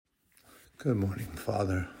Good morning,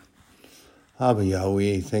 Father. Abba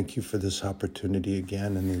Yahweh, thank you for this opportunity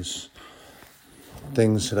again and these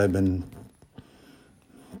things that I've been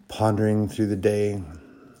pondering through the day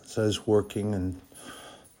as I was working and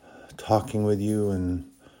talking with you, and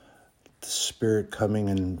the Spirit coming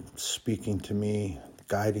and speaking to me,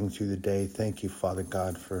 guiding through the day. Thank you, Father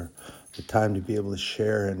God, for the time to be able to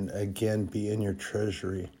share and again be in your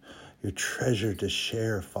treasury, your treasure to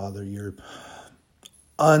share, Father, your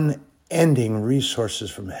unending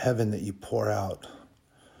resources from heaven that you pour out,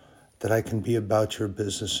 that I can be about your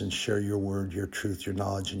business and share your word, your truth, your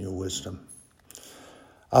knowledge, and your wisdom.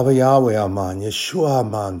 Abba Yahweh Aman, Yeshua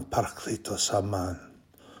Aman, Parakletos Aman,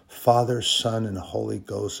 Father, Son, and Holy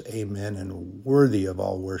Ghost, amen, and worthy of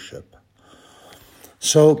all worship.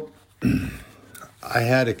 So, I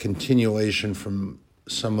had a continuation from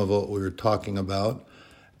some of what we were talking about,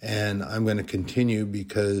 and I'm going to continue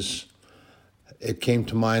because it came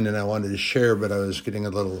to mind and I wanted to share, but I was getting a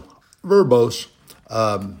little verbose.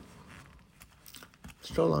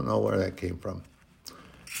 Still don't know where that came from.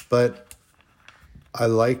 But I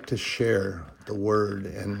like to share the word,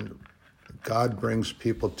 and God brings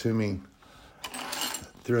people to me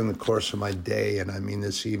during the course of my day. And I mean,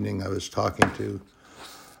 this evening I was talking to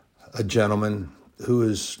a gentleman who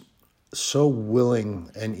is so willing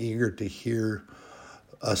and eager to hear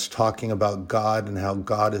us talking about God and how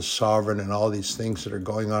God is sovereign and all these things that are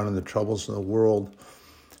going on in the troubles in the world.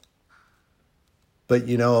 But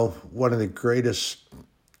you know, one of the greatest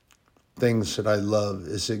things that I love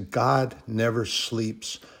is that God never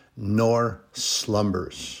sleeps nor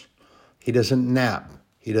slumbers. He doesn't nap.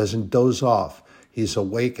 He doesn't doze off. He's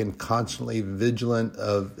awake and constantly vigilant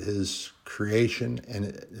of his creation, and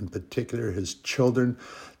in particular his children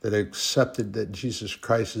that have accepted that Jesus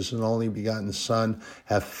Christ is an only begotten Son,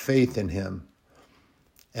 have faith in him,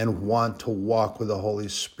 and want to walk with the Holy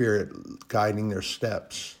Spirit guiding their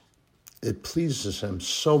steps. It pleases him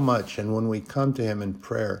so much, and when we come to him in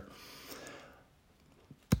prayer,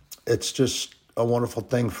 it's just a wonderful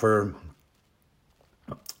thing.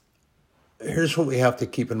 Here's what we have to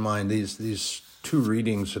keep in mind. These two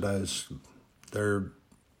readings they're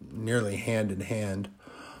nearly hand in hand.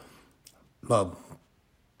 Well,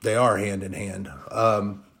 they are hand in hand.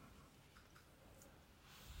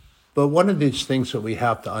 But one of these things that we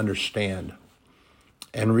have to understand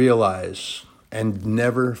and realize and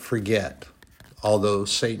never forget, although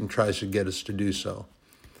Satan tries to get us to do so,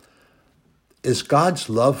 is God's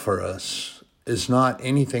love for us is not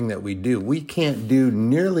anything that we do. We can't do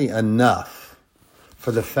nearly enough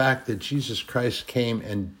for the fact that Jesus Christ came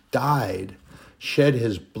and died, shed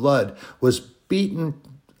his blood, was beaten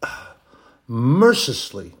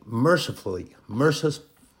mercifully.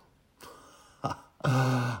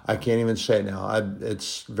 I can't even say it now.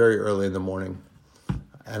 It's very early in the morning,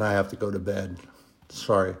 and I have to go to bed.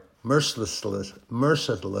 Sorry. Mercilessly.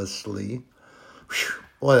 Whew,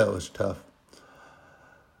 boy, that was tough.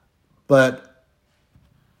 But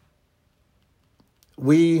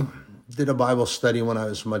we did a Bible study when I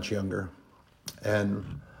was much younger, and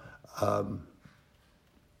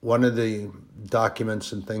one of the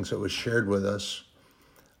documents and things that was shared with us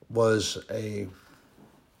was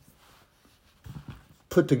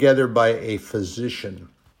put together by a physician,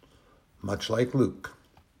 much like Luke.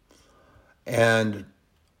 And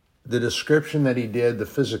the description that he did, the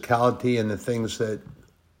physicality and the things that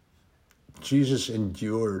Jesus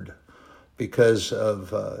endured because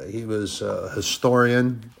of, he was a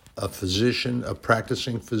historian, a physician, a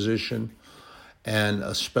practicing physician, and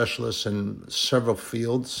a specialist in several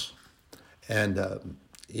fields. And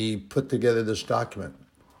he put together this document.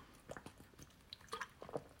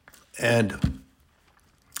 And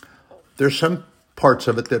there's some parts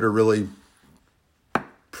of it that are really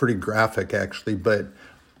pretty graphic, actually, but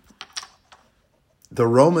the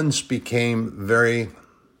Romans became very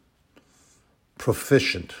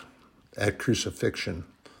proficient at crucifixion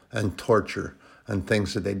and torture and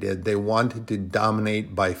things that they did. They wanted to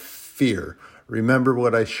dominate by fear. Remember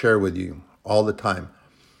what I share with you all the time.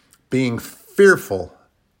 Being fearful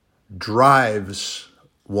drives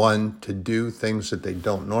one to do things that they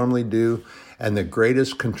don't normally do. And the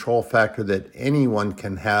greatest control factor that anyone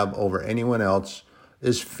can have over anyone else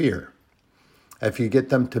is fear. If you get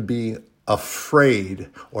them to be afraid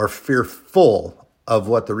or fearful of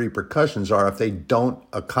what the repercussions are if they don't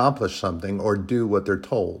accomplish something or do what they're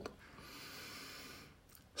told.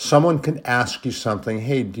 Someone can ask you something,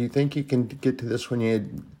 hey, do you think you can get to this when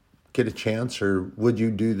you get a chance, or would you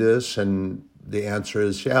do this? And the answer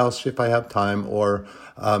is, yeah, I'll see if I have time, or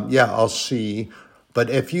yeah, I'll see. But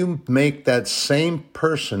if you make that same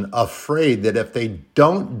person afraid that if they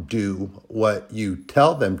don't do what you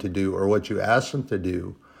tell them to do or what you ask them to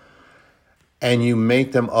do, and you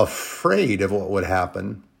make them afraid of what would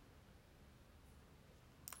happen,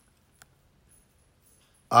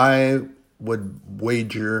 I would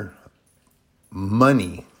wager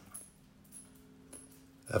money,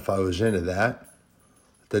 if I was into that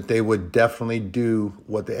they would definitely do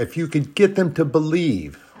if you could get them to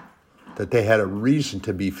believe that they had a reason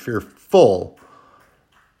to be fearful,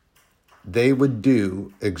 they would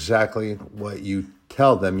do exactly what you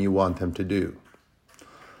tell them you want them to do.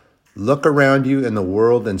 Look around you in the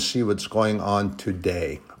world and see what's going on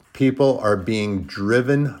today. People are being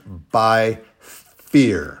driven by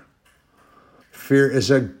fear. Fear is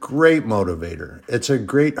a great motivator. It's a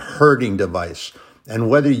great herding device. And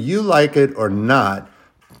whether you like it or not,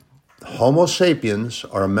 Homo sapiens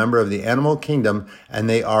are a member of the animal kingdom, and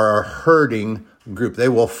they are a herding group. They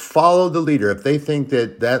will follow the leader. If they think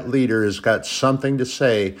that that leader has got something to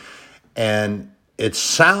say and it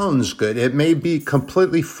sounds good, it may be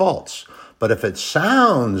completely false. But if it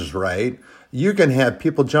sounds right, you can have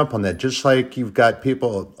people jump on that. Just like you've got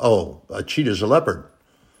people, a cheetah's a leopard.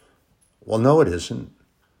 Well, no, it isn't.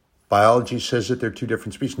 Biology says that they're two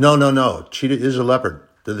different species. No. Cheetah is a leopard.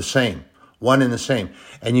 They're the same. One and the same.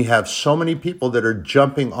 And you have so many people that are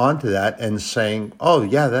jumping onto that and saying, oh,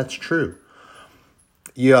 yeah, that's true.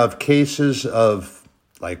 You have cases of,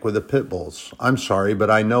 like with the pit bulls. I'm sorry, but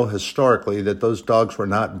I know historically that those dogs were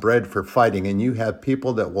not bred for fighting. And you have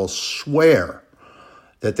people that will swear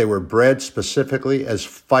that they were bred specifically as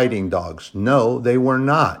fighting dogs. No, they were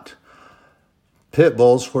not. Pit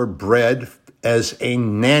bulls were bred as a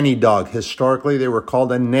nanny dog. Historically, they were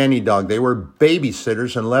called a nanny dog. They were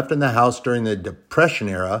babysitters and left in the house during the Depression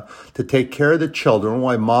era to take care of the children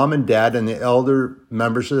while mom and dad and the elder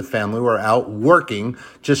members of the family were out working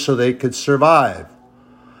just so they could survive.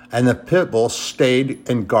 And the pit bull stayed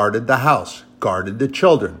and guarded the house, guarded the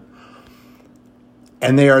children.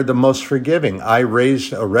 And they are the most forgiving. I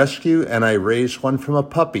raised a rescue and I raised one from a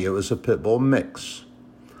puppy. It was a pit bull mix.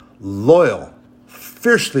 Loyal,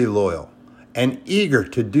 fiercely loyal, and eager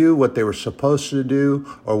to do what they were supposed to do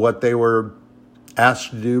or what they were asked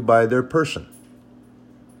to do by their person,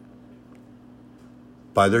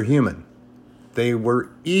 by their human. They were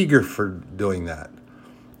eager for doing that.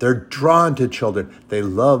 They're drawn to children. They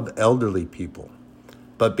love elderly people.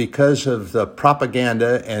 But because of the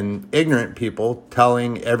propaganda and ignorant people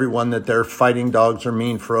telling everyone that their fighting dogs are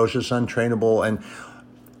mean, ferocious, untrainable, and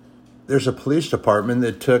there's a police department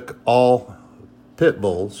that took all pit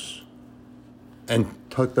bulls and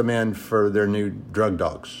took them in for their new drug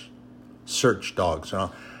dogs, search dogs,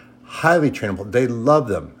 highly trainable. They love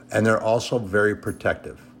them, and they're also very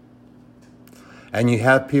protective. And you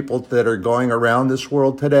have people that are going around this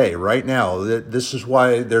world today, right now. This is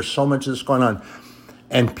why there's so much that's going on.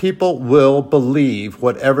 And people will believe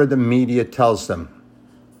whatever the media tells them.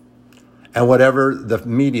 And whatever the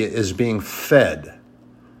media is being fed,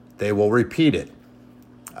 they will repeat it.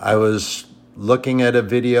 I was looking at a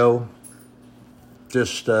video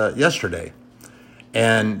just yesterday,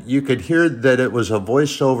 and you could hear that it was a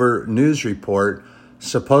voiceover news report,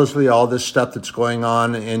 supposedly all this stuff that's going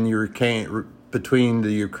on in Ukraine, between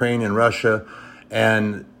the Ukraine and Russia,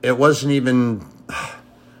 and it wasn't even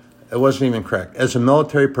correct. As a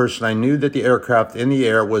military person, I knew that the aircraft in the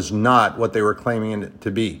air was not what they were claiming it to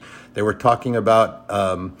be. They were talking about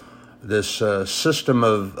this system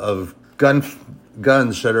of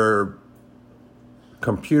guns that are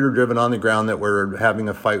computer-driven on the ground that were having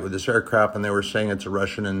a fight with this aircraft, and they were saying it's a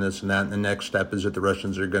Russian and this and that, and the next step is that the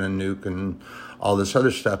Russians are going to nuke and all this other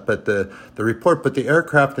stuff. But the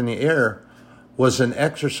aircraft in the air was an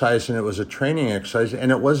exercise, and it was a training exercise,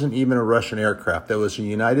 and it wasn't even a Russian aircraft. It was a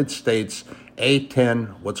United States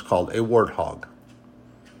A-10, what's called a Warthog.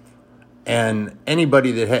 And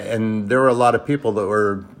anybody and there were a lot of people that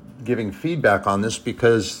were giving feedback on this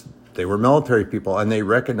because they were military people and they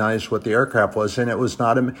recognized what the aircraft was, and it was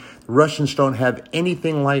not the Russians don't have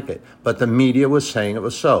anything like it, but the media was saying it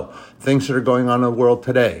was so. Things that are going on in the world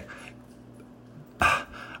today.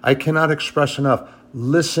 I cannot express enough.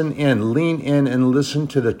 Listen in, lean in, and listen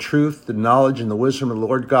to the truth, the knowledge, and the wisdom of the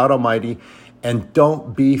Lord God Almighty, and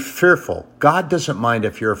don't be fearful. God doesn't mind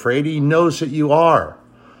if you're afraid. He knows that you are,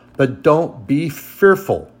 but don't be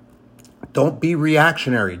fearful. Don't be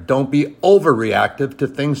reactionary. Don't be overreactive to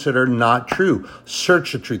things that are not true.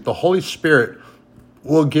 Search the truth. The Holy Spirit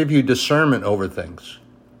will give you discernment over things.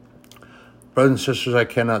 Brothers and sisters, I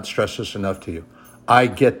cannot stress this enough to you. I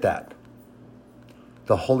get that.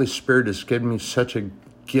 The Holy Spirit has given me such a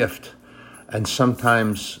gift, and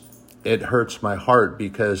sometimes it hurts my heart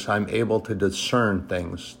because I'm able to discern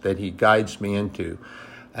things that he guides me into.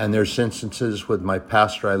 And there's instances with my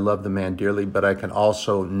pastor, I love the man dearly, but I can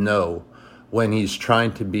also know when he's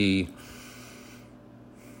trying to be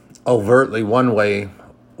overtly one way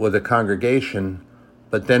with a congregation,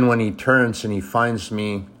 but then when he turns and he finds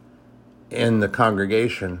me in the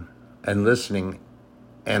congregation and listening,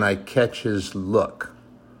 and I catch his look,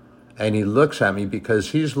 and he looks at me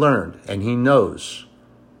because he's learned and he knows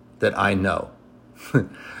that I know.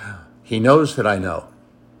 He knows that I know.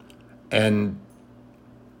 And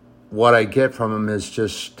what I get from him is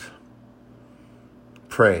just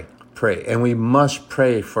pray. And we must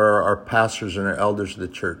pray for our pastors and our elders of the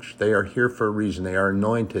church. They are here for a reason. They are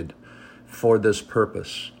anointed for this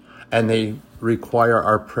purpose. And they require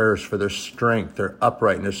our prayers for their strength, their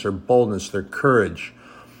uprightness, their boldness, their courage,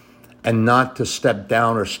 and not to step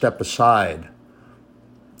down or step aside.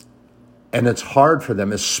 And it's hard for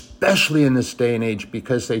them, especially in this day and age,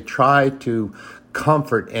 because they try to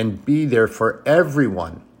comfort and be there for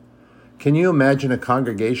everyone. Can you imagine a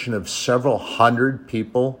congregation of several hundred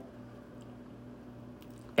people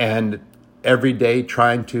and every day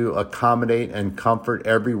trying to accommodate and comfort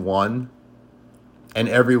everyone, and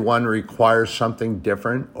everyone requires something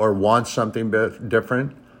different or wants something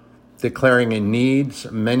different, declaring a needs?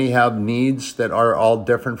 Many have needs that are all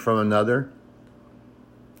different from another.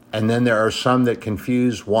 And then there are some that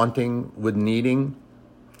confuse wanting with needing,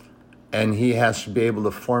 and he has to be able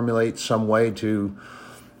to formulate some way to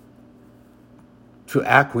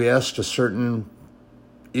acquiesce to certain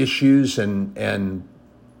issues and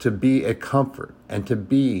to be a comfort and to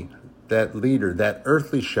be that leader, that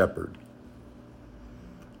earthly shepherd.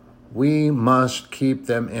 We must keep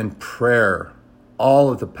them in prayer,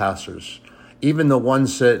 all of the pastors, even the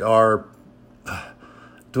ones that are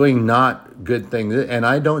doing not good things. And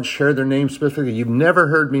I don't share their names specifically. You've never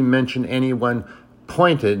heard me mention anyone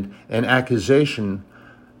pointed an accusation.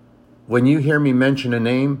 When you hear me mention a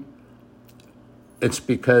name, it's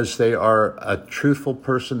because they are a truthful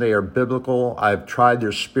person. They are biblical. I've tried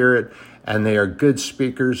their spirit, and they are good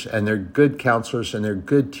speakers, and they're good counselors, and they're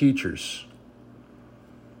good teachers.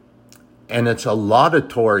 And it's a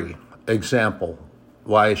laudatory example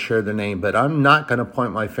why I share the name, but I'm not going to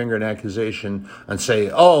point my finger in accusation and say,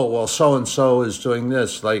 oh, well, so-and-so is doing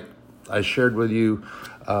this. Like I shared with you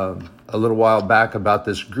a little while back about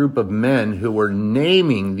this group of men who were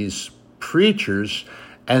naming these preachers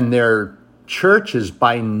and their churches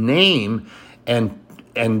by name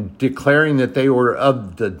and declaring that they were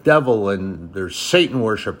of the devil and they're Satan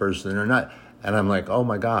worshipers and they're not. And I'm like, oh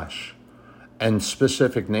my gosh. And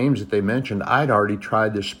specific names that they mentioned, I'd already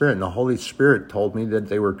tried their spirit. And the Holy Spirit told me that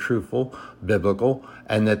they were truthful, biblical,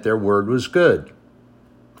 and that their word was good.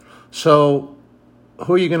 So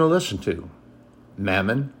who are you going to listen to?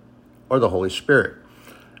 Mammon or the Holy Spirit?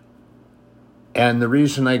 And the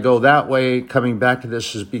reason I go that way, coming back to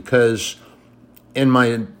this, is because in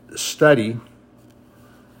my study,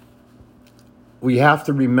 we have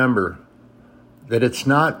to remember that it's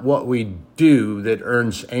not what we do that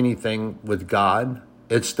earns anything with God.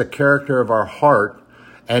 It's the character of our heart.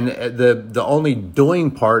 And the only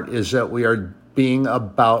doing part is that we are being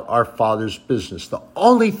about our Father's business. The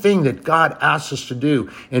only thing that God asks us to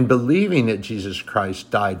do in believing that Jesus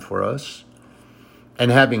Christ died for us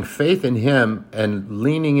and having faith in him and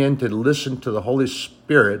leaning in to listen to the Holy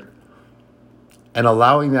Spirit and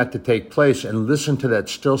allowing that to take place and listen to that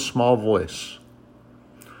still small voice.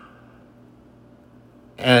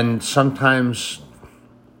 And sometimes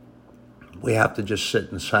we have to just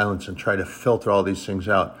sit in silence and try to filter all these things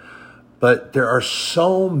out. But there are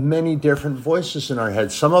so many different voices in our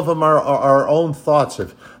heads. Some of them are our own thoughts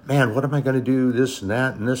of, man, what am I going to do? This and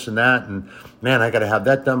that and this and that. And man, I got to have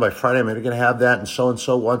that done by Friday. I'm going to have that. And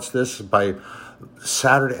so wants this by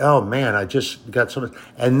Saturday. Oh man, I just got so much.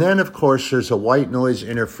 And then of course there's a white noise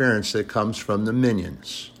interference that comes from the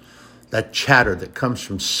minions. That chatter that comes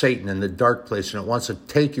from Satan in the dark place, and it wants to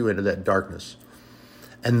take you into that darkness.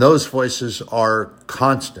 And those voices are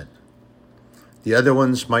constant. The other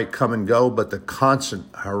ones might come and go, but the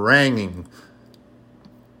constant haranguing,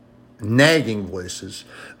 nagging voices,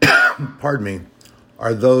 pardon me,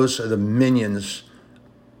 are those of the minions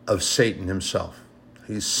of Satan himself.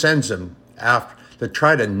 He sends them after to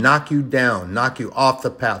try to knock you down, knock you off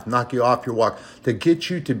the path, knock you off your walk, to get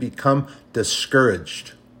you to become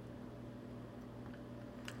discouraged.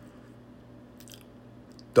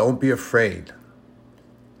 Don't be afraid.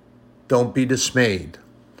 Don't be dismayed.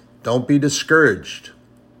 Don't be discouraged.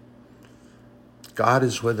 God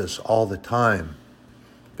is with us all the time.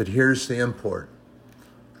 But here's the import.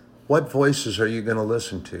 What voices are you going to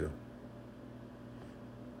listen to?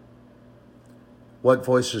 What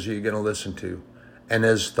voices are you going to listen to? And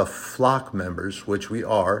as the flock members, which we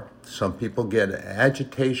are, some people get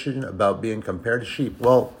agitation about being compared to sheep.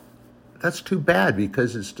 Well, that's too bad,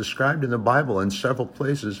 because it's described in the Bible in several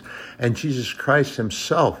places, and Jesus Christ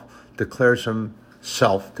himself declares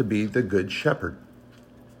himself to be the good shepherd.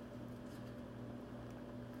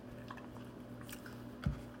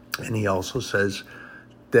 And he also says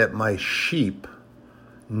that my sheep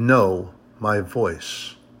know my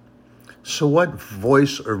voice. So what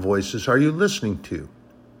voice or voices are you listening to?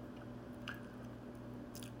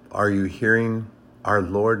 Are you hearing our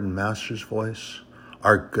Lord and Master's voice,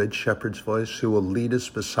 our good shepherd's voice, who will lead us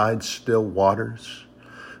beside still waters,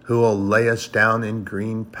 who will lay us down in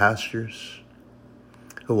green pastures,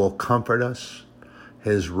 who will comfort us?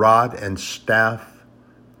 His rod and staff,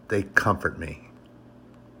 they comfort me.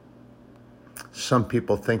 Some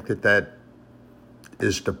people think that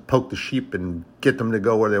is to poke the sheep and get them to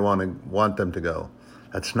go where they want them to go.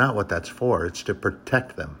 That's not what that's for. It's to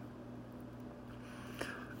protect them.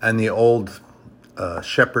 And the old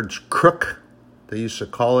shepherd's crook, they used to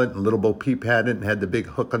call it, and Little Bo Peep had it and had the big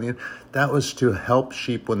hook on the end. That was to help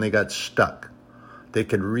sheep when they got stuck. They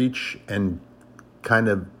could reach and kind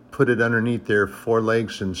of put it underneath their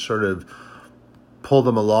forelegs and sort of pull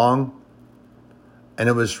them along. And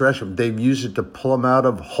it was rescue. They've used it to pull them out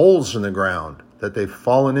of holes in the ground that they've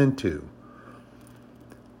fallen into.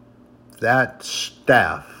 That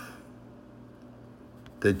staff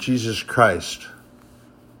that Jesus Christ,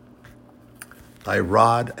 thy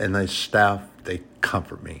rod and thy staff, they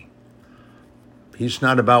comfort me. He's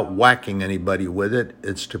not about whacking anybody with it.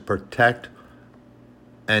 It's to protect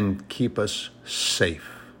and keep us safe.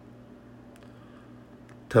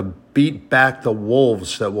 To beat back the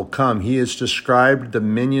wolves that will come. He has described the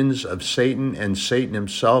minions of Satan and Satan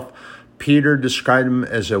himself. Peter described him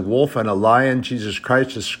as a wolf and a lion. Jesus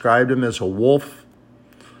Christ described him as a wolf.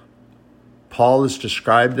 Paul has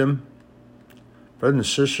described him. Brothers and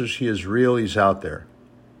sisters, he is real. He's out there.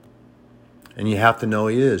 And you have to know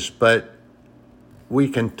he is. But we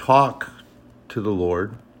can talk to the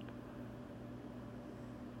Lord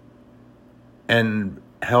and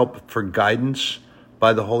help for guidance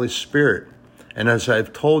by the Holy Spirit. And as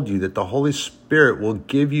I've told you, that the Holy Spirit will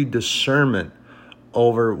give you discernment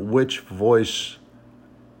over which voice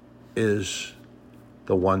is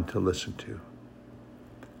the one to listen to.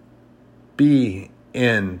 Be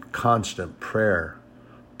in constant prayer.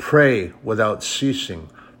 Pray without ceasing.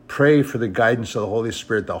 Pray for the guidance of the Holy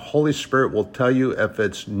Spirit. The Holy Spirit will tell you if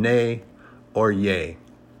it's nay or yea.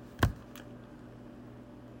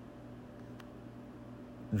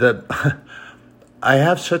 I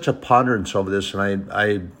have such a ponderance over this,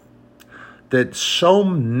 and that so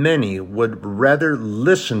many would rather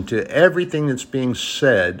listen to everything that's being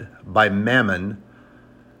said by mammon,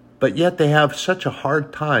 but yet they have such a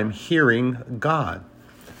hard time hearing God.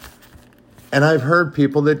 And I've heard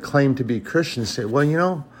people that claim to be Christians say,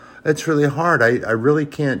 well, it's really hard. I really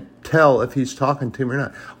can't tell if he's talking to me or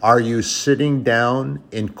not. Are you sitting down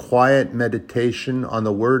in quiet meditation on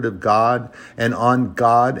the Word of God and on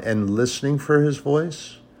God and listening for his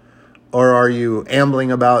voice? Or are you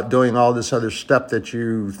ambling about doing all this other stuff that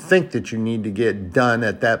you think that you need to get done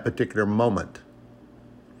at that particular moment?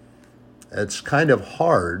 It's kind of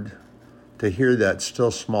hard to hear that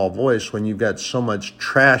still small voice when you've got so much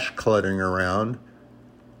trash cluttering around.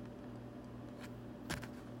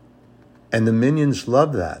 And the minions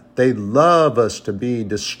love that. They love us to be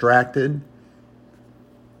distracted.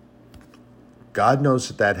 God knows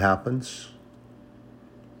that happens.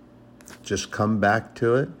 Just come back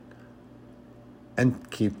to it and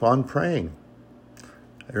keep on praying.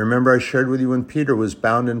 I remember I shared with you when Peter was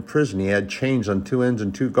bound in prison. He had chains on two ends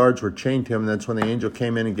and two guards were chained to him. And that's when the angel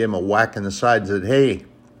came in and gave him a whack in the side and said, hey,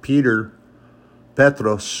 Peter,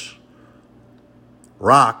 Petros,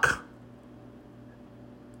 rock,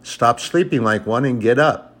 stop sleeping like one and get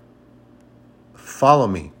up. Follow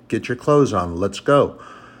me. Get your clothes on. Let's go.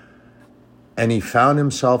 And he found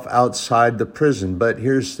himself outside the prison. But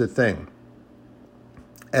here's the thing.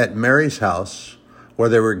 At Mary's house, where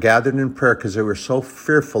they were gathered in prayer because they were so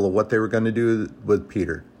fearful of what they were going to do with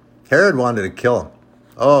Peter. Herod wanted to kill him.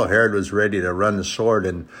 Oh, Herod was ready to run the sword,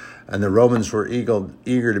 and the Romans were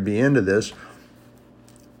eager to be into this.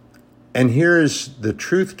 And here is the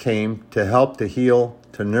truth came to help, to heal,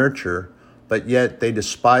 to nurture, but yet they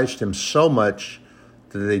despised him so much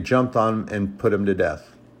that they jumped on him and put him to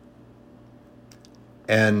death.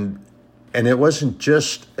 And it wasn't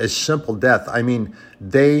just a simple death. I mean,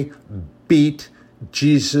 they beat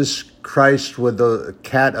Jesus Christ with the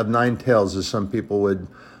cat of nine tails, as some people would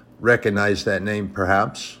recognize that name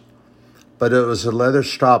perhaps. but it was a leather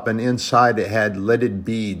strap, and inside it had leaded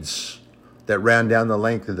beads that ran down the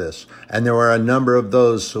length of this. And there were a number of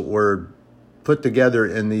those that were put together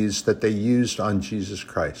in these that they used on Jesus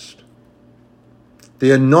Christ, the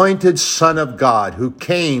anointed Son of God, who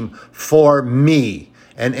came for me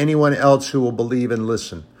and anyone else who will believe and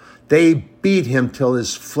listen. They beat him till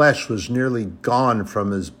his flesh was nearly gone from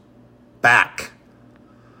his back.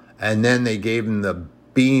 And then they gave him the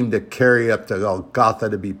beam to carry up to Golgotha,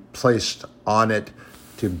 to be placed on it,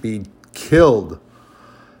 to be killed.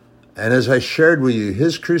 And as I shared with you,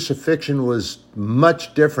 his crucifixion was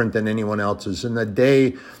much different than anyone else's. In the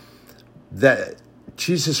day that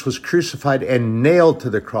Jesus was crucified and nailed to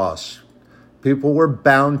the cross, people were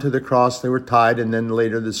bound to the cross, they were tied, and then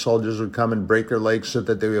later the soldiers would come and break their legs so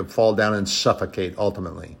that they would fall down and suffocate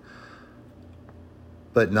ultimately.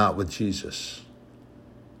 But not with Jesus.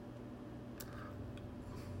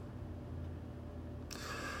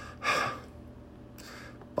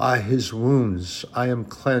 By his wounds I am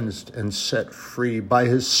cleansed and set free. By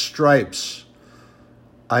his stripes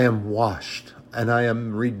I am washed and I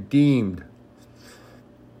am redeemed.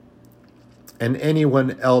 And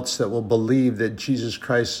anyone else that will believe that Jesus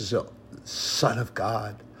Christ is a Son of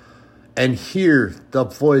God and hear the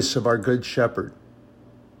voice of our Good Shepherd,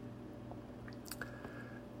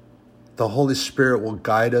 the Holy Spirit will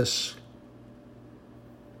guide us,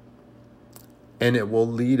 and it will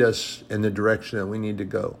lead us in the direction that we need to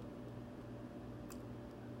go.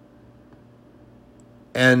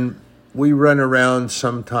 And we run around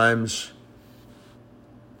sometimes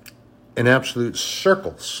in absolute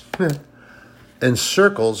circles. In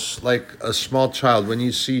circles, like a small child. When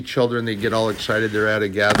you see children, they get all excited. They're at a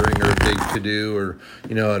gathering or a big to-do or,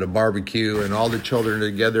 at a barbecue, and all the children are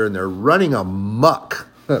together and they're running amok,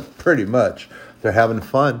 pretty much. They're having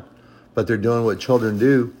fun, but they're doing what children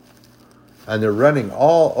do. And they're running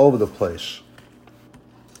all over the place.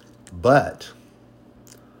 But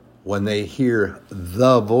when they hear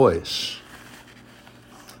the voice,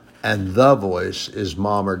 and the voice is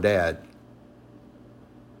mom or dad,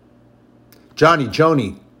 Johnny,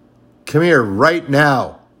 Joni, come here right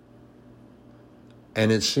now.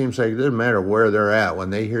 And it seems like it doesn't matter where they're at. When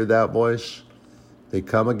they hear that voice, they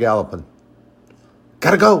come a-galloping.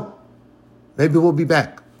 Gotta go. Maybe we'll be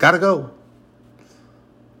back. Gotta go.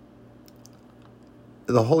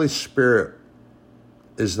 The Holy Spirit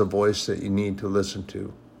is the voice that you need to listen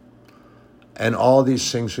to. And all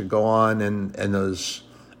these things that go on and those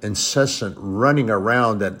incessant running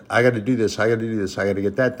around that I got to do this, I got to do this, I got to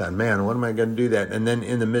get that done. Man, when am I going to do that? And then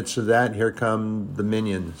in the midst of that, here come the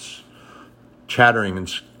minions chattering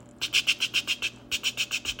and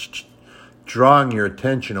drawing your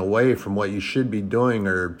attention away from what you should be doing.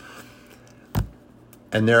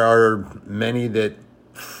 And there are many that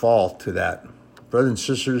fall to that. Brothers and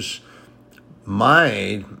sisters,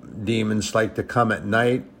 my demons like to come at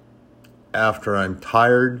night after I'm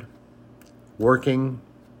tired, working.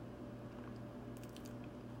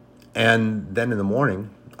 And then in the morning,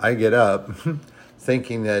 I get up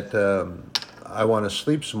thinking that I want to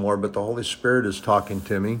sleep some more, but the Holy Spirit is talking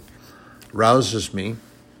to me, rouses me,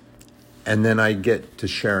 and then I get to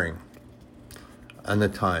sharing on the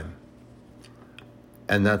time.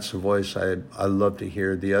 And that's the voice I love to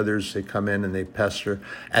hear. The others, they come in and they pester.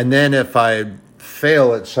 And then if I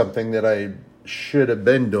fail at something that I should have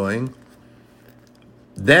been doing,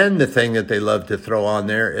 then the thing that they love to throw on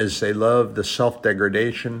there is they love the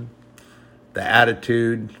self-degradation, the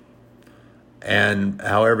attitude, and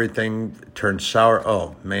how everything turns sour.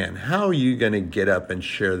 Oh, man, how are you going to get up and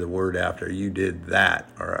share the word after you did that?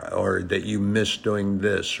 Or that you missed doing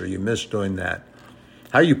this or you missed doing that?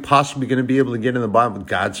 How are you possibly going to be able to get in the Bible?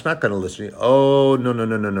 God's not going to listen to you. Oh,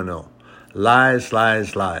 no. Lies,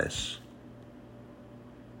 lies, lies.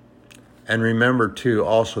 And remember, too,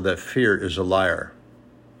 also that fear is a liar.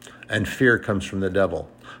 And fear comes from the devil.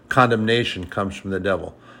 Condemnation comes from the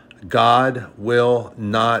devil. God will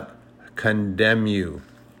not condemn you.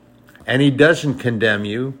 And he doesn't condemn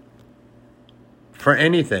you for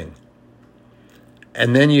anything.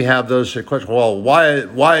 And then you have those that question, well, why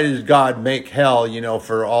does God make hell,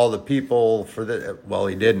 for all the people? Well,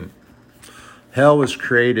 he didn't. Hell was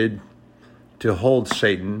created to hold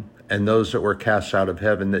Satan and those that were cast out of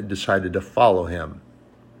heaven that decided to follow him.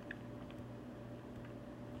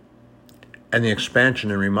 And the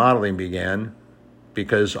expansion and remodeling began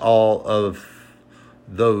because all of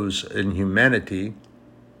those in humanity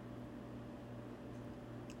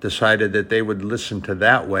decided that they would listen to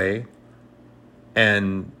that way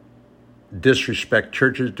and disrespect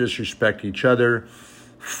churches, disrespect each other,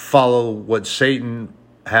 follow what Satan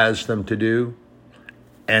has them to do.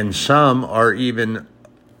 And some are even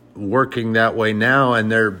working that way now,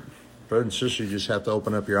 and they're, brothers and sisters, you just have to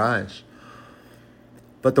open up your eyes.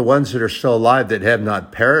 But the ones that are still alive that have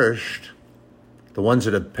not perished, the ones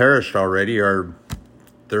that have perished already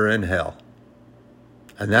they're in hell.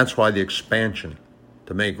 And that's why the expansion,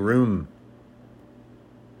 to make room.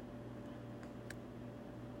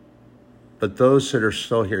 But those that are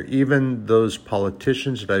still here, even those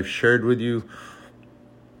politicians that I've shared with you,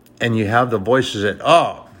 and you have the voices that,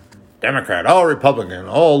 oh, Democrat, oh, Republican,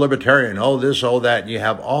 oh, Libertarian, oh, this, oh, that. And you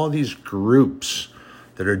have all these groups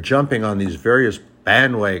that are jumping on these various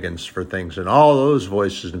bandwagons for things, and all those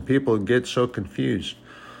voices, and people get so confused.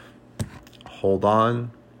 Hold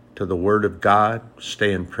on to the Word of God,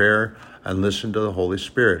 stay in prayer, and listen to the Holy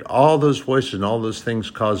Spirit. All those voices and all those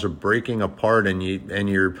things cause a breaking apart, and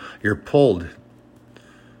you're pulled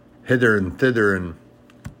hither and thither, and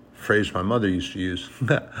phrase my mother used to use.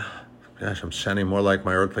 Gosh, I'm sounding more like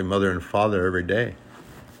my earthly mother and father every day.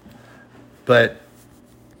 But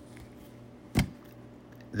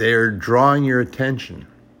they're drawing your attention.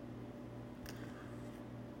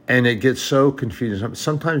 And it gets so confusing.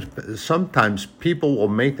 Sometimes people will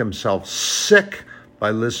make themselves sick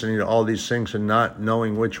by listening to all these things and not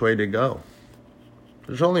knowing which way to go.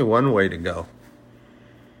 There's only one way to go.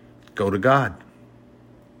 Go to God.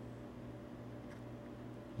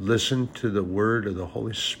 Listen to the word of the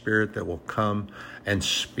Holy Spirit that will come and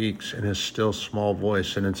speaks in his still small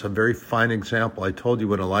voice. And it's a very fine example. I told you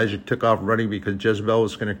when Elijah took off running because Jezebel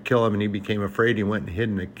was going to kill him and he became afraid, he went and hid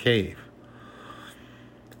in a cave.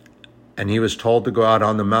 And he was told to go out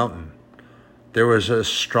on the mountain. There was a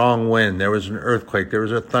strong wind. There was an earthquake. There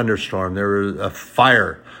was a thunderstorm. There was a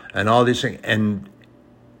fire and all these things. And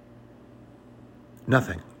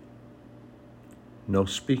nothing. No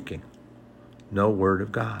speaking. No word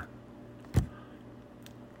of God.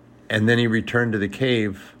 And then he returned to the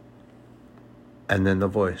cave, and then the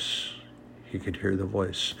voice. He could hear the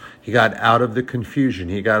voice. He got out of the confusion.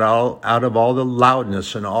 He got out of all the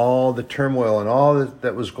loudness and all the turmoil and all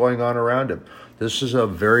that was going on around him. This is a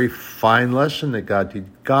very fine lesson that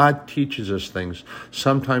God teaches us things,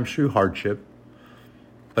 sometimes through hardship,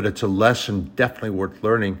 but it's a lesson definitely worth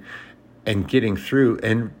learning and getting through.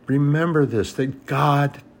 And remember this, that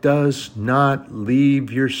God does not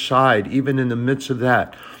leave your side, even in the midst of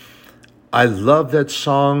that. I love that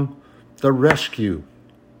song, The Rescue.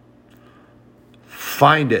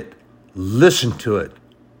 Find it. Listen to it.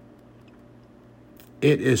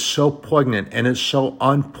 It is so poignant and it's so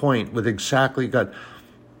on point with exactly God.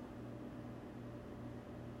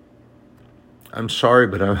 I'm sorry,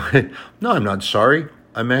 but no, I'm not sorry.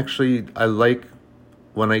 I like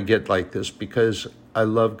when I get like this because I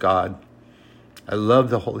love God. I love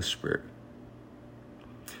the Holy Spirit.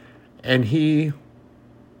 And he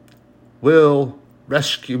will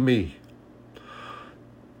rescue me.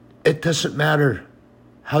 It doesn't matter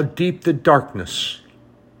how deep the darkness.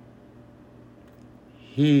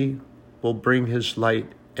 He will bring his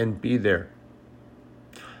light and be there.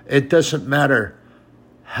 It doesn't matter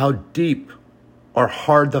how deep or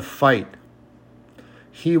hard the fight.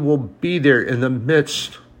 He will be there in the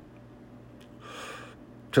midst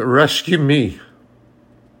to rescue me.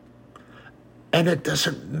 And it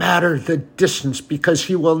doesn't matter the distance because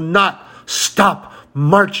he will not stop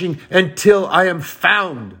marching until I am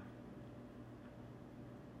found.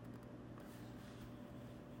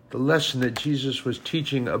 The lesson that Jesus was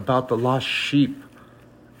teaching about the lost sheep,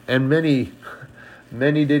 and many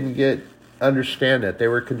didn't understand that. They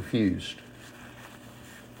were confused.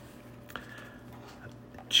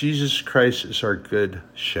 Jesus Christ is our good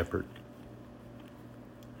shepherd.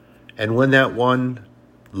 And when that one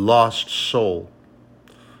lost soul,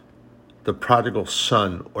 the prodigal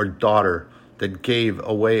son or daughter that gave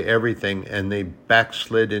away everything and they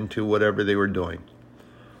backslid into whatever they were doing,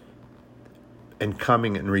 and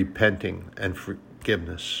coming and repenting and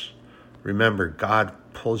forgiveness. Remember, God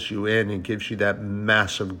pulls you in and gives you that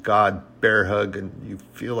massive God bear hug, and you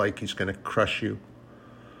feel like he's going to crush you.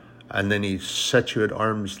 And then he sets you at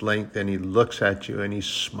arm's length and he looks at you and he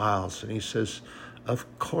smiles and he says, "Of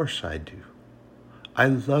course I do. I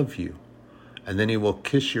love you." And then he will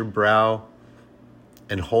kiss your brow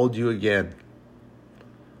and hold you again.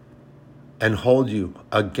 And hold you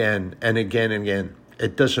again and again and again.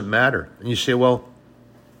 It doesn't matter. And you say, well,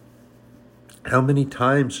 how many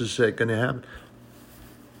times is that going to happen?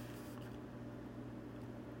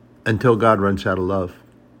 Until God runs out of love.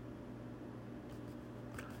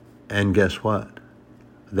 And guess what?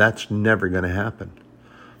 That's never going to happen.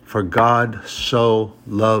 For God so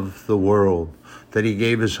loved the world that he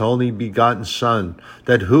gave his only begotten Son,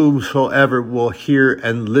 that whosoever will hear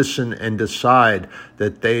and listen and decide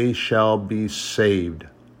that they shall be saved.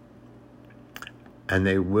 and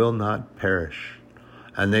they will not perish,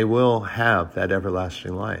 and they will have that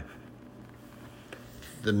everlasting life.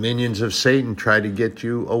 The minions of Satan try to get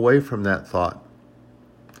you away from that thought,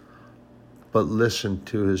 but listen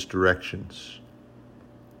to his directions.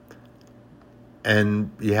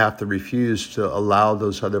 And you have to refuse to allow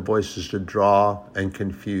those other voices to draw and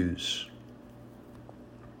confuse.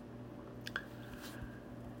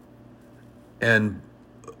 And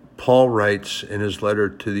Paul writes in his letter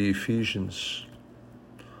to the Ephesians,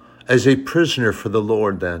 as a prisoner for the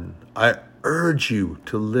Lord, then, I urge you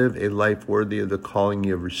to live a life worthy of the calling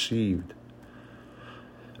you have received.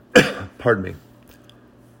 Pardon me.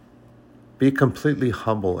 Be completely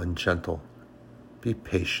humble and gentle. Be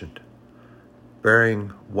patient, bearing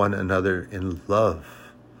one another in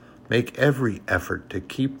love. Make every effort to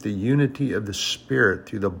keep the unity of the Spirit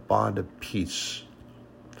through the bond of peace.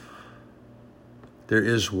 There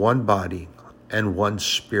is one body and one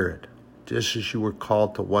Spirit, just as you were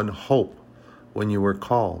called to one hope when you were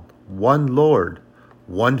called. One Lord,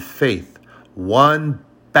 one faith, one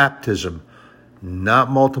baptism, not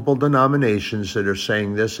multiple denominations that are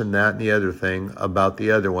saying this and that and the other thing about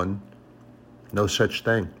the other one. No such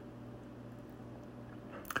thing.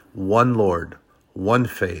 One Lord, one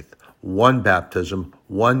faith, one baptism,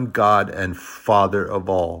 one God and Father of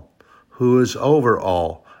all, who is over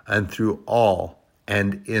all and through all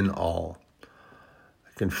and in all.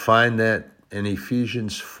 I can find that in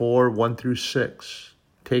Ephesians 4, 1 through 6.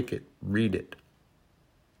 Take it, read it,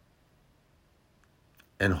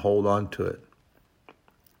 and hold on to it.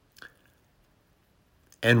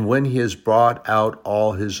 And when he has brought out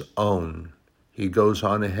all his own, he goes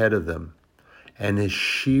on ahead of them, and his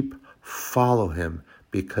sheep follow him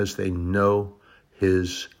because they know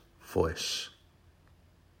his voice.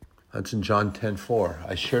 That's in John 10:4.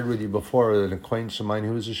 I shared with you before with an acquaintance of mine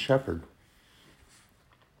who was a shepherd.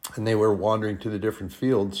 And they were wandering to the different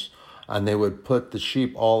fields, and they would put the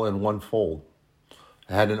sheep all in one fold.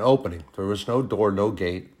 It had an opening. There was no door, no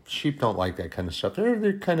gate. Sheep don't like that kind of stuff.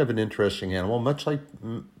 They're kind of an interesting animal,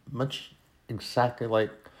 much exactly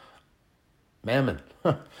like mammon.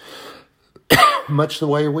 Much the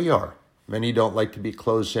way we are. Many don't like to be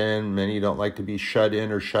closed in. Many don't like to be shut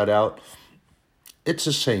in or shut out. It's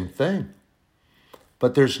the same thing.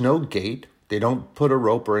 But there's no gate. They don't put a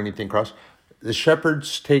rope or anything across. The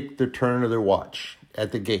shepherds take their turn or their watch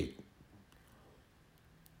at the gate.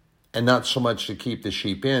 And not so much to keep the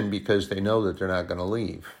sheep in because they know that they're not going to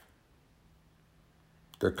leave.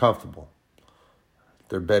 They're comfortable.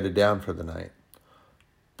 They're bedded down for the night.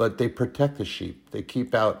 But they protect the sheep. They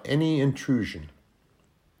keep out any intrusion.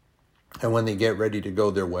 And when they get ready to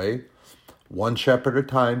go their way, one shepherd at a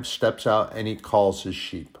time steps out and he calls his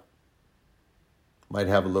sheep. Might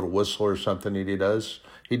have a little whistle or something that he does.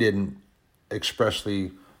 He didn't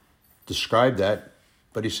expressly describe that,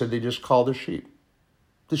 but he said they just call the sheep.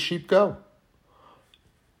 The sheep go.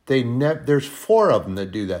 There's 4 of them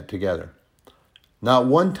that do that together. Not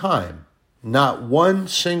one time, not one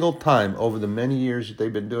single time over the many years that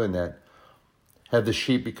they've been doing that, have the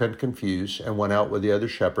sheep become confused and went out with the other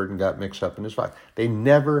shepherd and got mixed up in his flock. They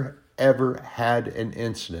never, ever had an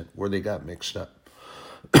incident where they got mixed up.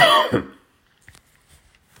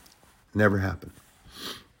 Never happened.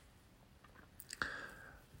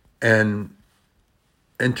 And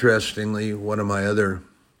interestingly, one of my other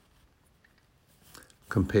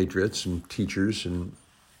compatriots and teachers and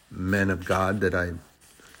men of God that I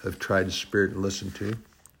have tried to spirit and listen to,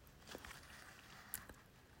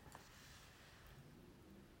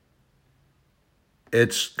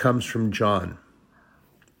 it comes from John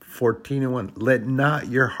 14:1. Let not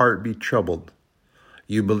your heart be troubled.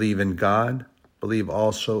 You believe in God, believe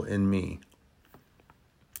also in me.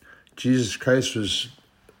 Jesus Christ was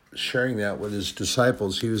sharing that with his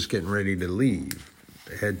disciples. He was getting ready to leave,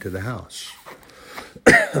 to head to the house.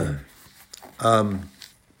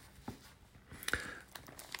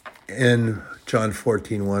 In John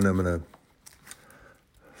 14:1, I'm going to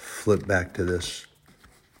flip back to this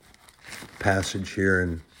passage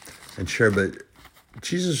here and share, but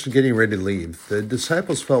Jesus was getting ready to leave. The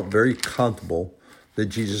disciples felt very comfortable that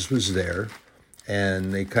Jesus was there,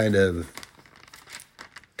 and they kind of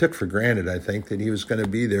took for granted, I think, that he was going to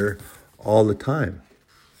be there all the time.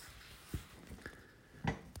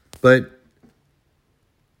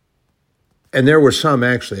 And there were some,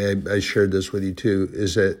 actually, I shared this with you too,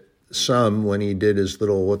 is that some, when he did his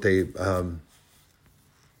little, I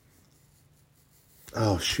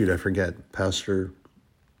forget, Pastor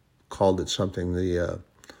called it something, the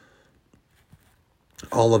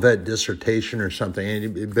Olivet dissertation or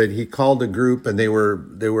something, but he called a group and they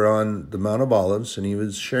were on the Mount of Olives and he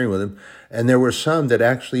was sharing with them, and there were some that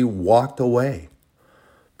actually walked away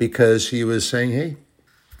because he was saying, hey,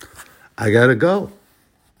 I got to go.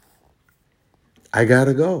 I got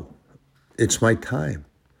to go. It's my time.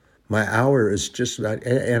 My hour is just about,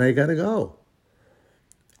 and I got to go.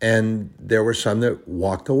 And there were some that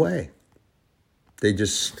walked away. They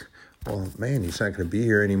just, well, man, he's not going to be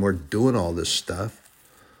here anymore doing all this stuff.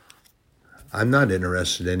 I'm not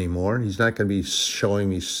interested anymore. He's not going to be showing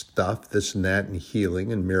me stuff, this and that, and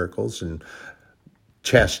healing and miracles and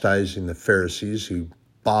chastising the Pharisees who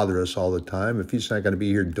bother us all the time. If he's not going to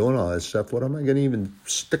be here doing all that stuff, what am I going to even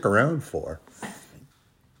stick around for?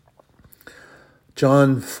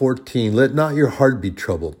 John 14, let not your heart be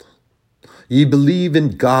troubled. Ye believe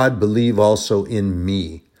in God, believe also in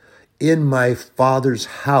me. In my Father's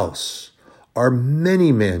house are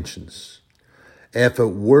many mansions. If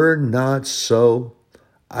it were not so,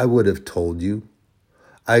 I would have told you.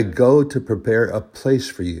 I go to prepare a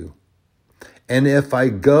place for you. And if I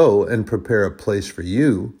go and prepare a place for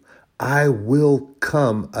you, I will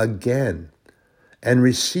come again and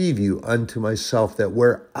receive you unto myself, that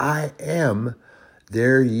where I am,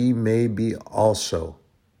 there ye may be also.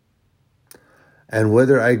 And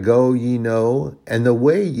whither I go ye know, and the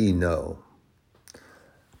way ye know.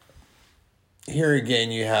 Here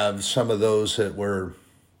again, you have some of those that were,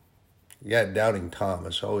 doubting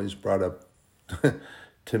Thomas always brought up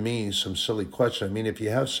to me some silly question. I mean, if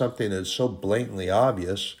you have something that's so blatantly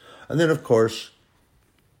obvious, and then of course,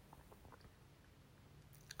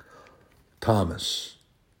 Thomas,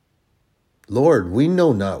 Lord, we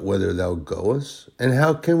know not whither thou goest, and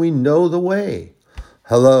how can we know the way?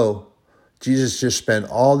 Hello. Jesus just spent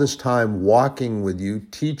all this time walking with you,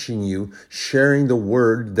 teaching you, sharing the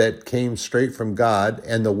word that came straight from God,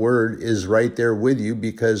 and the word is right there with you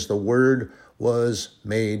because the word was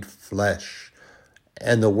made flesh,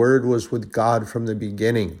 and the word was with God from the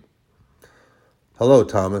beginning. Hello,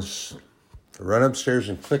 Thomas. Run upstairs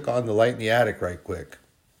and click on the light in the attic right quick.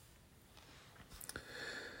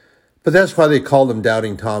 But that's why they called him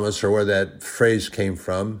Doubting Thomas, or where that phrase came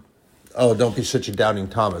from. Oh, don't be such a doubting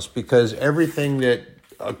Thomas, because everything that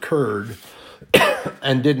occurred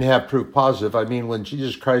and didn't have proof positive. I mean, when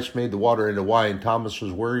Jesus Christ made the water into wine, Thomas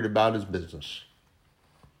was worried about his business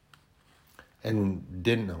and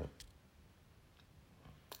didn't know.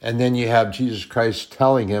 And then you have Jesus Christ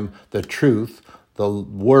telling him the truth, the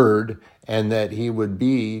word, and that he would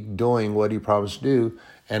be doing what he promised to do.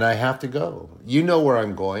 And I have to go. You know where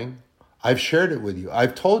I'm going. I've shared it with you.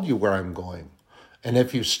 I've told you where I'm going. And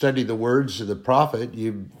if you study the words of the prophet,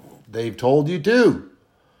 they've told you too.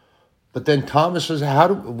 But then Thomas says,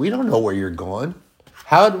 we don't know where you're going.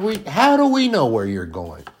 How do we know where you're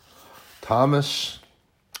going? Thomas.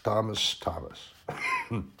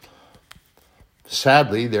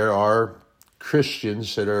 Sadly, there are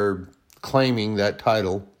Christians that are claiming that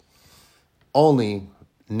title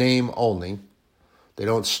name only. They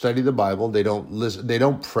don't study the Bible. They don't listen. They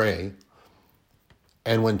don't pray.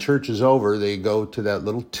 And when church is over, they go to that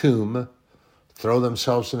little tomb, throw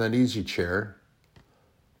themselves in that easy chair,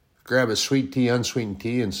 grab a sweet tea, unsweetened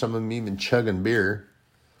tea, and some of them even chugging beer.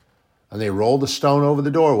 And they roll the stone over the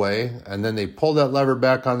doorway, and then they pull that lever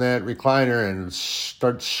back on that recliner and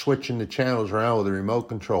start switching the channels around with a remote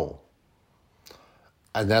control.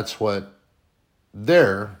 And that's what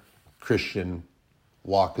their Christian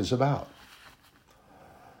walk is about.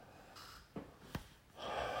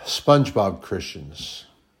 SpongeBob Christians,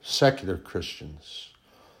 secular Christians,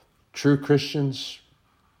 true Christians,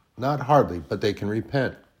 not hardly, but they can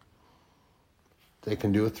repent. They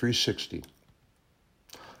can do a 360.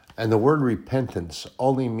 And the word repentance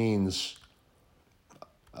only means,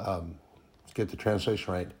 get the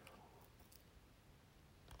translation right,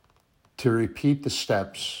 to repeat the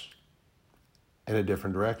steps in a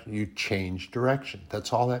different direction. You change direction.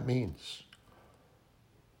 That's all that means.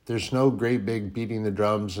 There's no great big beating the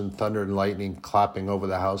drums and thunder and lightning clapping over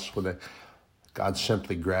the house. God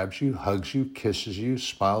simply grabs you, hugs you, kisses you,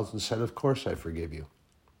 smiles and said, of course I forgive you.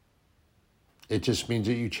 It just means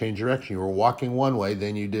that you change direction. You were walking one way,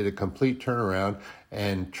 then you did a complete turnaround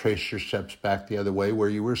and traced your steps back the other way where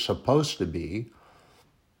you were supposed to be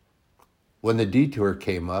when the detour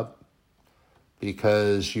came up,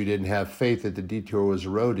 because you didn't have faith that the detour was a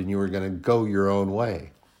road and you were going to go your own way.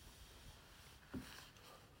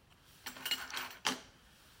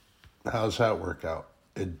 How does that work out?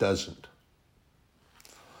 It doesn't.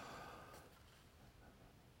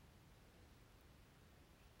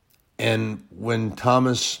 And when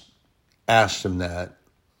Thomas asked him that,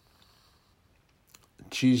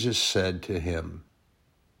 Jesus said to him,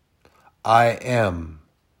 I am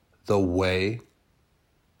the way,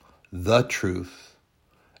 the truth,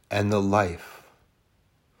 and the life.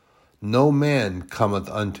 No man cometh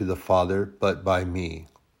unto the Father but by me.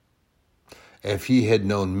 If ye had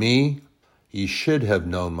known me, ye should have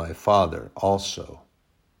known my Father also.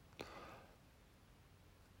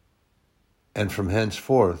 And from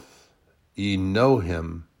henceforth ye know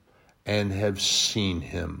him and have seen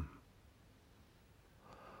him.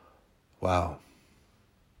 Wow.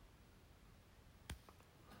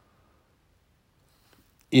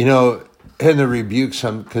 You know, in the rebuke,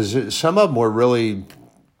 because some of them were really,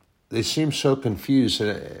 they seem so confused.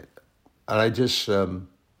 And I just,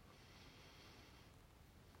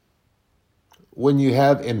 when you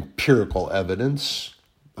have empirical evidence,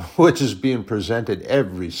 which is being presented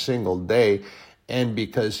every single day, and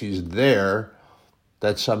because he's there,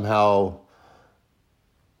 that somehow,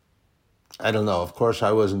 I don't know, of course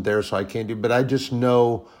I wasn't there, so I can't do, but I just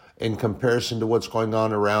know in comparison to what's going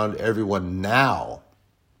on around everyone now,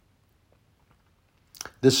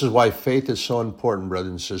 this is why faith is so important,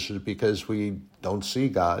 brothers and sisters, because we don't see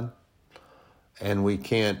God, and we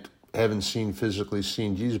haven't physically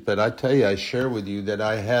seen Jesus. But I tell you, I share with you that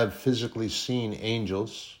I have physically seen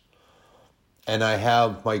angels, and I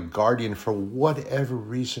have my guardian. For whatever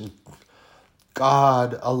reason,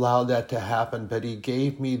 God allowed that to happen, but he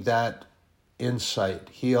gave me that insight.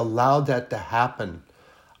 He allowed that to happen.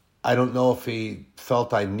 I don't know if he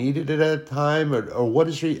felt I needed it at the time or what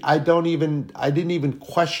is he. I didn't even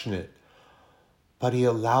question it. But he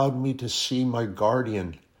allowed me to see my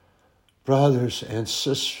guardian, brothers and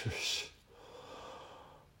sisters.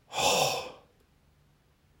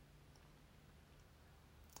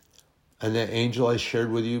 And that angel I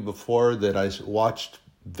shared with you before that I watched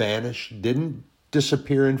vanish, didn't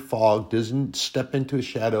disappear in fog, didn't step into a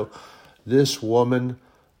shadow. This woman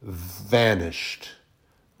vanished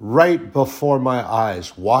right before my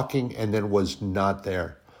eyes, walking, and then was not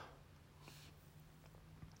there.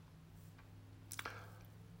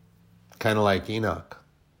 Kind of like Enoch.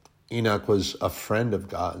 Enoch was a friend of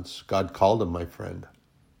God's. God called him my friend.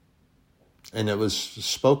 And it was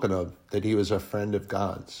spoken of that he was a friend of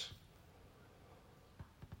God's.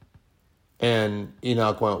 And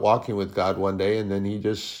Enoch went walking with God one day, and then he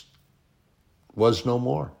just was no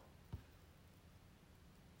more.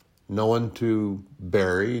 No one to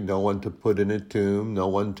bury, no one to put in a tomb, no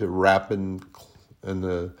one to wrap in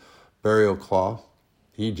the burial cloth.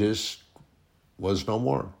 He just was no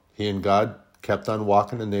more. He and God kept on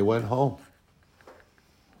walking, and they went home.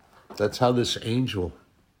 That's how this angel.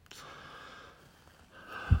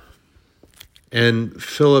 And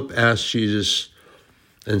Philip asked Jesus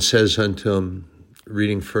and says unto him,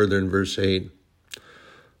 reading further in verse 8,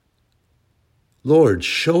 Lord,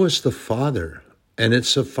 show us the Father, and it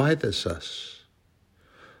sufficeth us.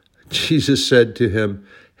 Jesus said to him,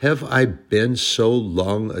 Have I been so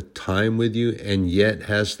long a time with you, and yet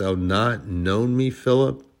hast thou not known me,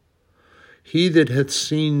 Philip? He that hath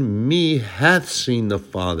seen me hath seen the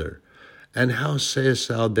Father. And how sayest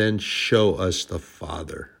thou then, Show us the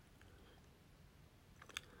Father?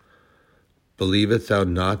 Believest thou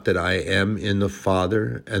not that I am in the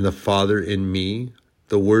Father, and the Father in me?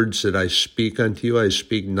 The words that I speak unto you, I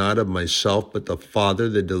speak not of myself, but the Father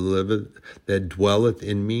that dwelleth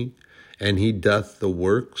in me, and he doth the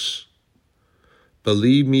works.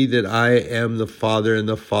 Believe me that I am the Father, and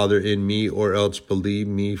the Father in me, or else believe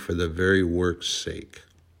me for the very work's sake.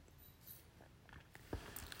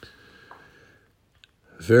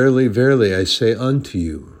 Verily, verily, I say unto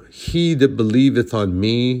you, he that believeth on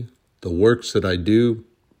me, the works that I do,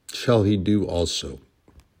 shall he do also.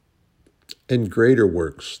 And greater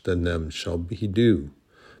works than them shall he do,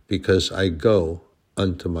 because I go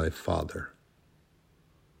unto my Father.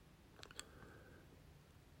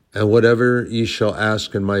 And whatever ye shall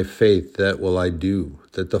ask in my faith, that will I do,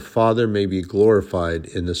 that the Father may be glorified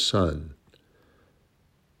in the Son.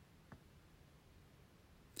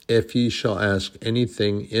 If ye shall ask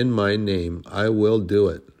anything in my name, I will do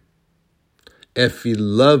it. If ye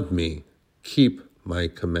love me, keep my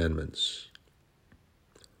commandments.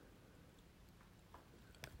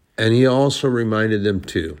 And he also reminded them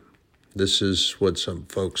too, this is what some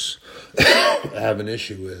folks have an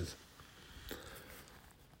issue with.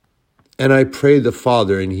 And I pray the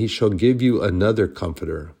Father, and he shall give you another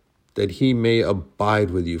comforter, that he may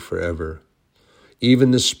abide with you forever.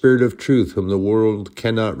 Even the Spirit of truth, whom the world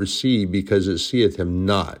cannot receive, because it seeth him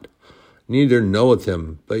not, neither knoweth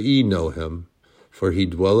him, but ye know him, for he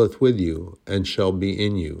dwelleth with you, and shall be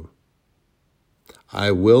in you.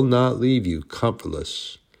 I will not leave you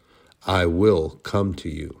comfortless. I will come to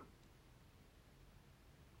you.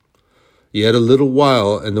 Yet a little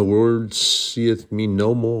while, and the world seeth me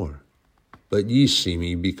no more. But ye see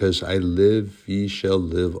me, because I live, ye shall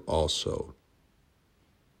live also.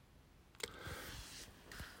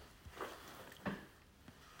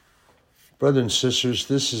 Brothers and sisters,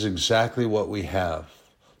 this is exactly what we have.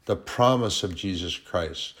 The promise of Jesus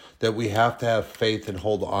Christ, that we have to have faith and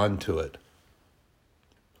hold on to it.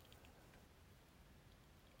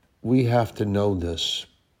 We have to know this,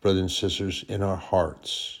 brothers and sisters, in our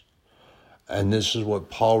hearts. And this is what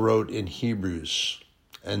Paul wrote in Hebrews.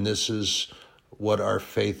 And this is what our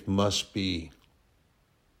faith must be.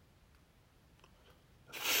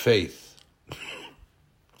 Faith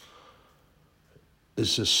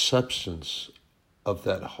is the substance of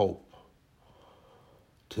that hope.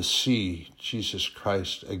 To see Jesus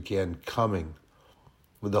Christ again coming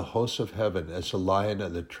with the hosts of heaven as a Lion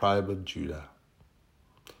of the tribe of Judah,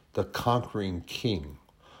 the conquering King,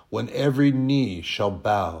 when every knee shall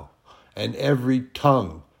bow and every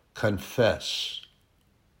tongue confess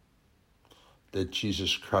that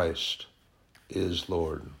Jesus Christ is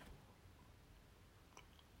Lord.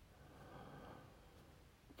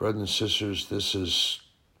 Brothers and sisters, this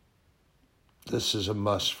is a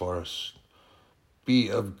must for us. Be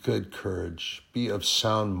of good courage. Be of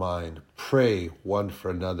sound mind. Pray one for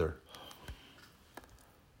another.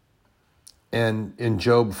 And in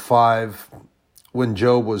Job 5, when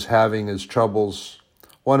Job was having his troubles,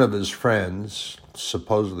 one of his friends,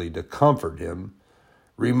 supposedly to comfort him,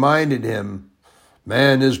 reminded him,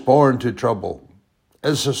 man is born to trouble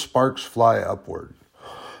as the sparks fly upward.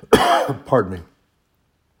 Pardon me.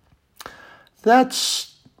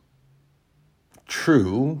 That's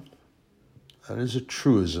true. That is a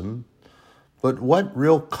truism. But what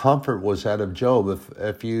real comfort was that of Job?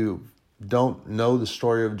 If you don't know the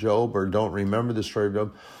story of Job or don't remember the story of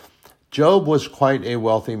Job, Job was quite a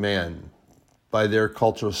wealthy man by their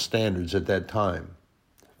cultural standards at that time.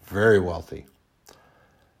 Very wealthy.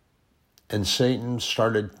 And Satan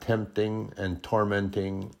started tempting and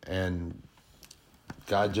tormenting, and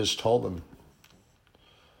God just told him,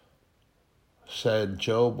 said,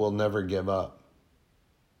 Job will never give up.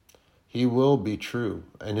 He will be true,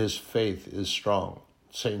 and his faith is strong.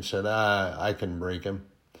 Satan said, I can break him.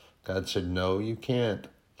 God said, no, you can't.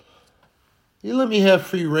 You let me have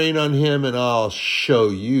free reign on him, and I'll show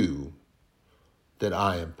you that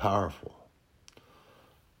I am powerful.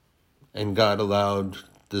 And God allowed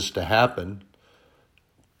this to happen,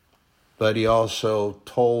 but he also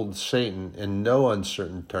told Satan in no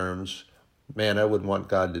uncertain terms, man, I wouldn't want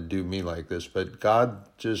God to do me like this, but God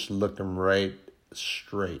just looked him right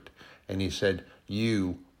straight. And he said,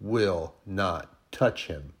 you will not touch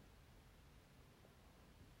him.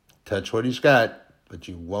 Touch what he's got, but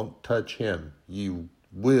you won't touch him. You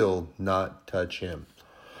will not touch him.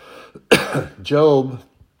 Job,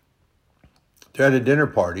 they're at a dinner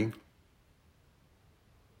party,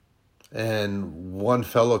 and one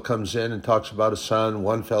fellow comes in and talks about a son.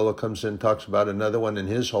 One fellow comes in and talks about another one and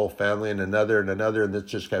his whole family, and another, and this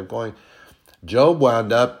just kept going. Job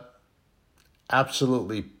wound up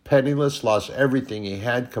absolutely penniless, lost everything he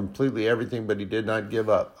had, completely everything, but he did not give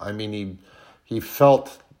up. I mean, he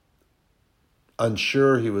felt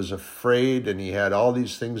unsure, he was afraid, and he had all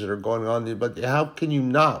these things that are going on. But how can you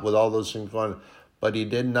not with all those things going on? But he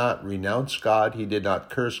did not renounce God, he did not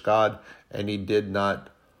curse God, and he did not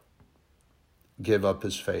give up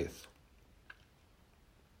his faith.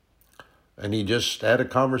 And he just had a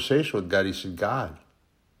conversation with God. He said, God,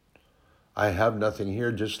 I have nothing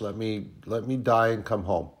here. Just let me die and come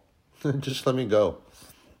home. Just let me go.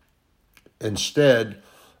 Instead,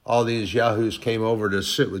 all these yahoos came over to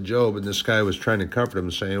sit with Job, and this guy was trying to comfort him,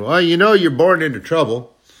 saying, well, you know you're born into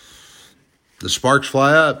trouble. The sparks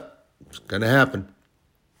fly up. It's going to happen.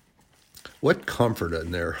 What comfort in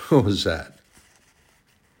there was that?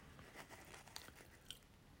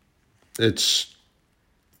 It's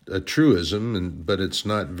a truism, but it's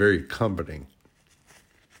not very comforting.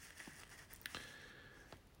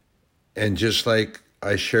 And just like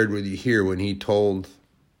I shared with you here, when he told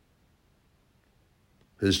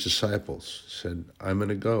his disciples, said, I'm going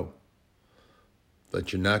to go,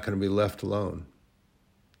 but you're not going to be left alone.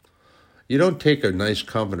 You don't take a nice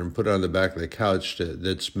comforter and put it on the back of the couch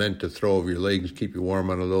that's meant to throw over your legs, keep you warm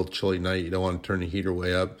on a little chilly night. You don't want to turn the heater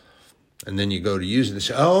way up. And then you go to use it and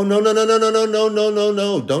say, oh, no,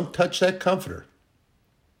 don't touch that comforter.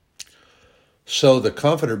 So the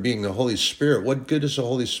comforter being the Holy Spirit, what good is the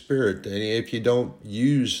Holy Spirit if you don't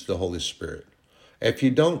use the Holy Spirit? If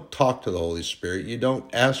you don't talk to the Holy Spirit, you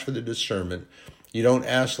don't ask for the discernment, you don't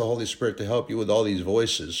ask the Holy Spirit to help you with all these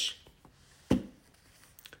voices,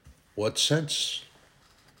 what sense?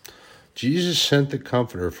 Jesus sent the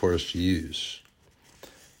comforter for us to use.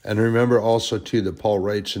 And remember also, too, that Paul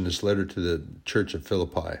writes in this letter to the church of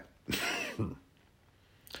Philippi.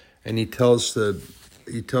 And he tells the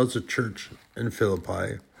church in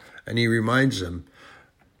Philippi, and he reminds them,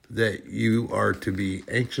 that you are to be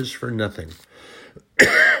anxious for nothing.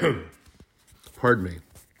 Pardon me.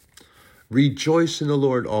 Rejoice in the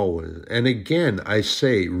Lord always. And again, I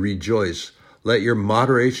say, rejoice. Let your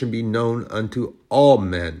moderation be known unto all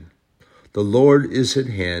men. The Lord is at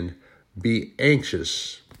hand. Be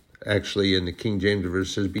anxious. Actually, in the King James verse,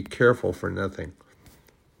 it says, be careful for nothing.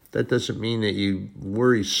 That doesn't mean that you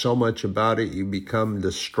worry so much about it, you become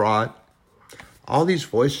distraught. All these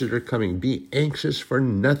voices are coming. Be anxious for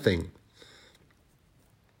nothing.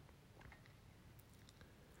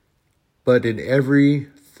 But in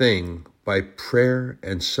everything, by prayer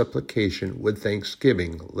and supplication with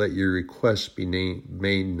thanksgiving, let your requests be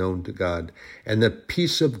made known to God. And the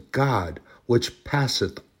peace of God, which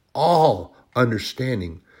passeth all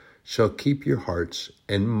understanding, shall keep your hearts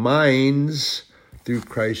and minds through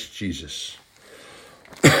Christ Jesus.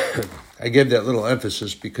 I give that little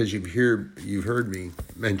emphasis because you've heard me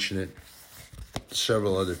mention it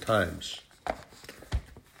several other times.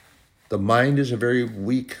 The mind is a very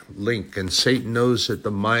weak link, and Satan knows that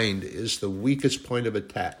the mind is the weakest point of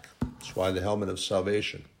attack. That's why the helmet of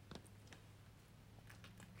salvation.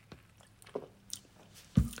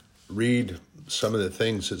 Read some of the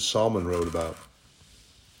things that Solomon wrote about.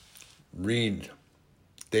 Read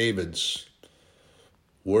David's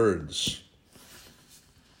words.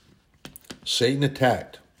 Satan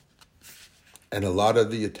attacked, and a lot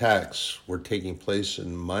of the attacks were taking place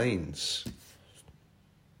in minds.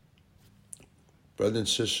 Brothers and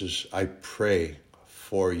sisters, I pray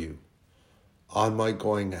for you on my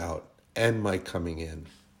going out and my coming in.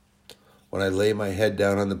 When I lay my head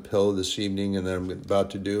down on the pillow this evening, and I'm about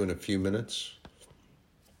to do in a few minutes,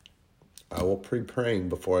 I will be praying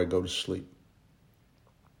before I go to sleep.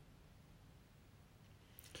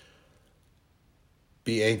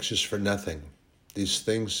 Be anxious for nothing. These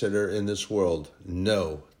things that are in this world,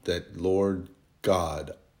 know that Lord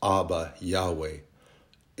God, Abba, Yahweh,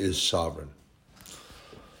 is sovereign.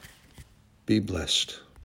 Be blessed.